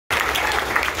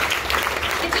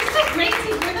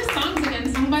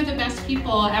are the best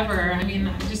people ever. I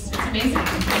mean, just, it's amazing.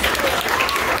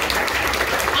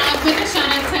 Quick shout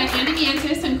out to Andy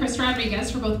Mientis and Chris Rodriguez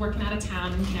for both working out of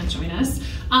town and can't join us.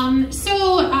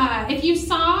 If you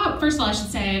saw, first of all, I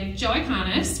should say, Joe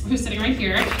Iconis, who's sitting right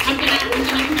here. I'm gonna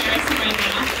embarrass him right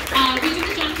now. We did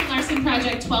the Jonathan Larson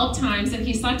project 12 times, and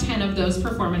he saw 10 of those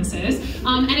performances.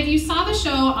 And if you saw the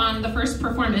show on the first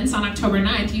performance on October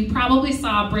 9th, you probably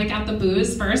saw Break Out the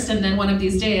Booze first and then One of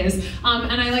These Days.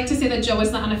 And I like to say that Joe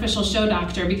was the unofficial show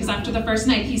doctor, because after the first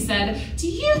night he said, "Do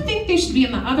you think they should be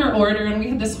in the other order?" And we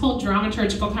had this whole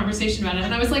dramaturgical conversation about it.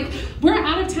 And I was like, we're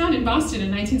out of town in Boston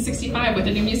in 1965 with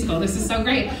a new musical. This is so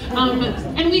great.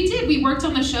 And we did. We worked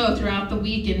on the show throughout the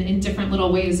week in different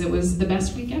little ways. It was the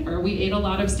best week ever. We ate a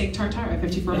lot of steak tartare at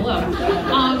 54 Below.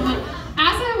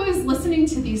 As I was listening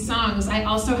to these songs, I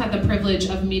also had the privilege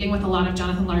of meeting with a lot of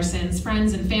Jonathan Larson's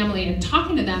friends and family and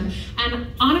talking to them. And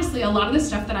honestly, a lot of the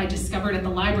stuff that I discovered at the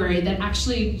library that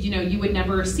actually, you would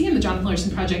never see in the Jonathan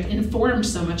Larson project informed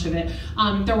so much of it.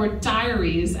 There were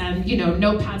diaries and,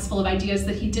 notepads full of ideas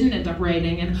that he didn't end up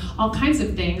writing and all kinds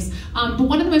of things. But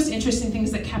one of the most interesting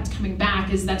things that kept coming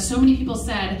back is that so many people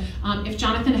said if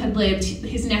Jonathan had lived,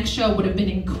 his next show would have been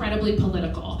incredibly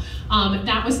political.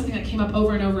 That was something that came up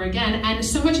over and over again. And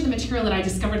so much of the material that I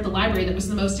discovered at the library that was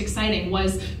the most exciting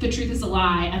was The Truth Is a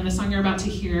Lie and the song you're about to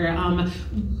hear.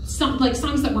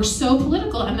 Songs that were so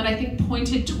political and that I think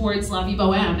pointed towards La Vie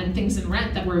Boheme and things in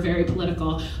Rent that were very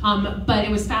political. But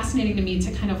it was fascinating to me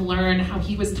to kind of learn how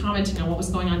he was commenting on what was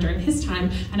going on during his time,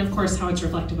 and of course how it's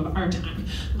reflective of our time.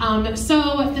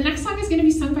 So the next song is going to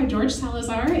be sung by George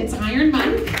Salazar. It's Iron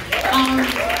Mike.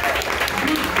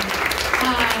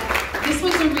 This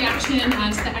was a reaction to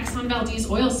the Exxon Valdez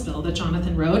oil spill that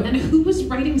Jonathan wrote, and who was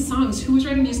writing songs, who was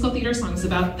writing musical theater songs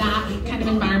about that kind of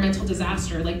environmental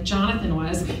disaster like Jonathan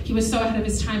was. He was so ahead of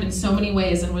his time in so many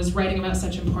ways and was writing about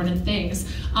such important things.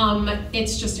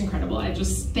 It's just incredible. I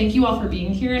just thank you all for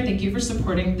being here. Thank you for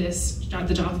supporting the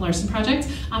Jonathan Larson project,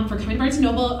 for coming to Barnes &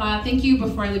 Noble. Thank you,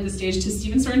 before I leave the stage, to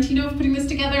Steven Sorrentino for putting this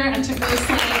together, and to Rose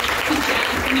Slay, to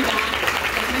Janice in the back.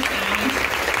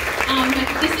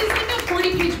 This is like a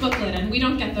 40-page booklet, and we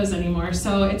don't get those anymore,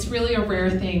 so it's really a rare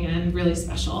thing and really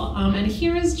special. And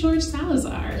here is George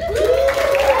Salazar.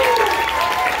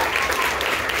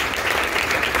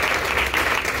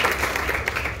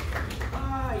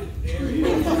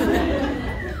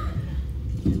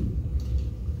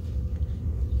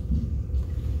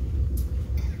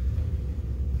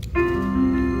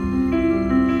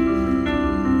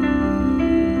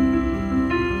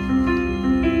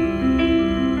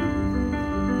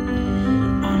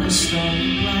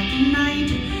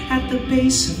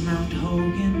 Base of Mount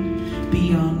Hogan,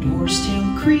 beyond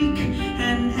Horsetail Creek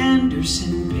and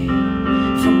Anderson Bay.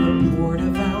 From the port of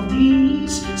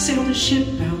Valdez, sailed a ship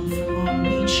bound for Long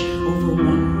Beach, over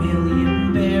 1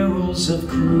 million barrels of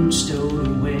crude stowed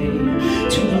away.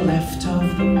 To the left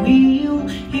of the wheel,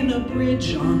 in a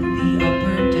bridge on the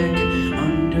upper deck,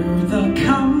 under the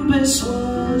compass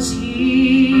was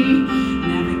he.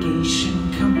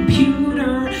 Navigation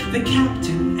computer, the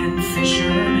captain and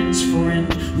fisherman's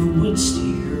friend, who would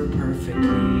steer perfectly.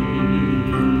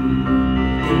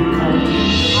 They called him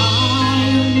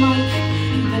Iron Mike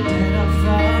in the dead of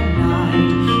the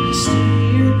night. He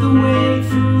steered the way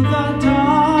through the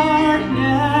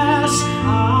darkness.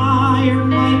 Iron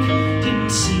Mike didn't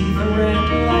see the red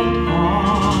light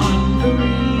on the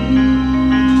reef.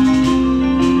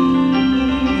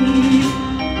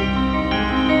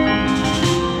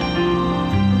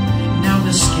 Now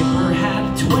the skipper had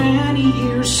 20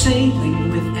 years sailing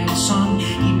with Exxon.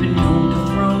 He'd been known to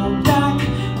throw back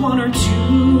 1 or 2.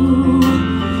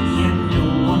 Yet no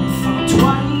one thought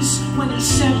twice when he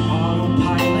set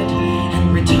autopilot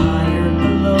and retired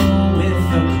below with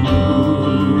the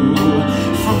crew.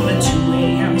 From the 2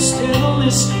 a.m.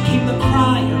 stillness came the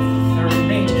cry of the third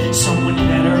mate, "Someone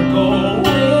better go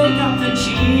wake up the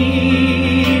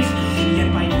chief." Yet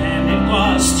by then it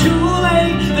was too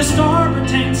late. The starboard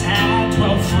tanks had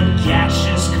 12-foot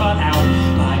gashes cut out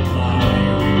by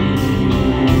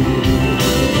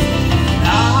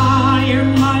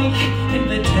Iron Mike in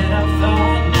the dead of the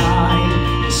night,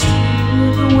 he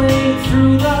steered the way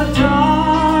through the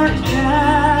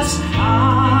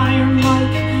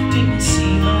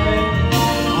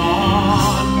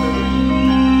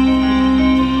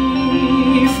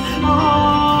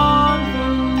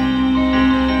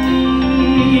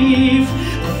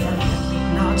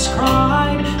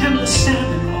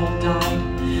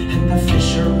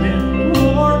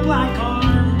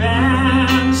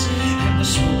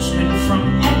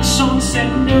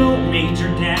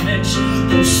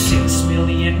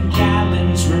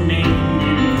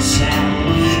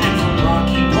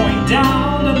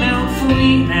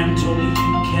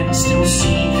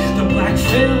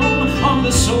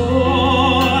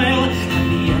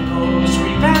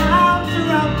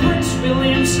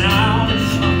billion sound of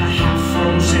the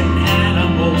half-frozen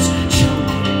animals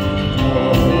choking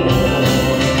more.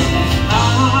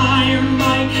 Iron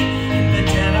Mike, in the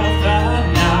dead of the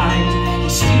night, he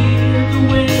steered the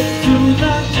way through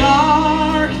the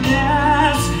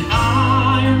darkness.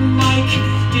 Iron Mike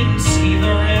didn't see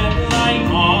the red light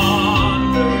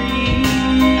on the reef.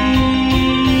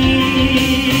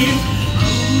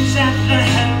 Who's at the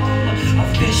helm of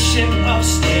this ship of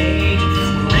state?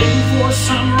 We're in for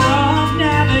some rough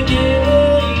navigation.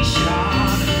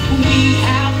 We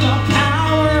have the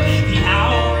power, the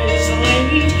hour is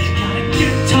late. Gotta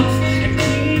get tough and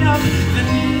clean up the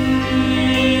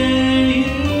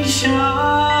nation.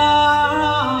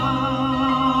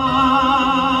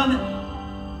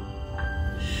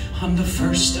 On the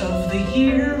first of the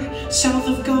year, south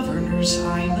of Governor's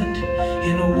Island,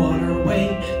 in a waterway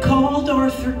called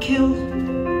Arthur Kill,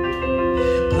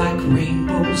 black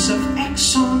rainbows of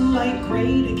Exxon light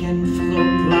grade again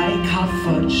float like hot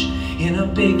fudge in a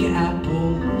Big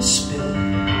Apple spill.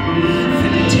 The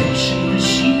detection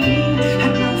machine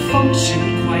had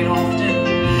malfunctioned quite often.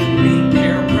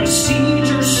 Repair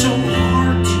procedures so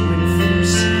hard to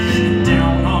enforce. And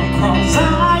down on Crawls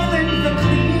Island the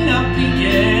cleanup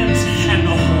begins, and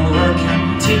the horror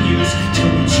continues till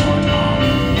we join our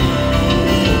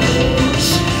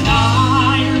course.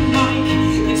 Iron Mike,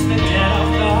 it's the dead of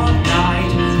the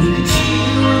night. We can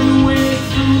steer the way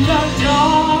through the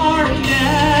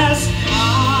darkness.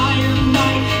 Iron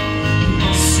Mike,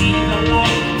 we'll see the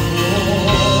light for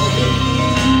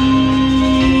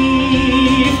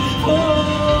relief,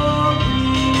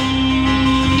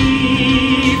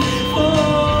 for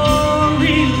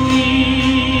relief,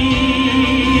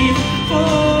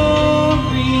 for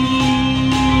relief.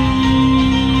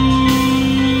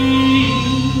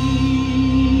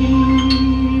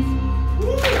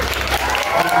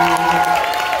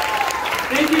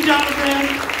 Thank you,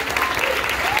 Jonathan.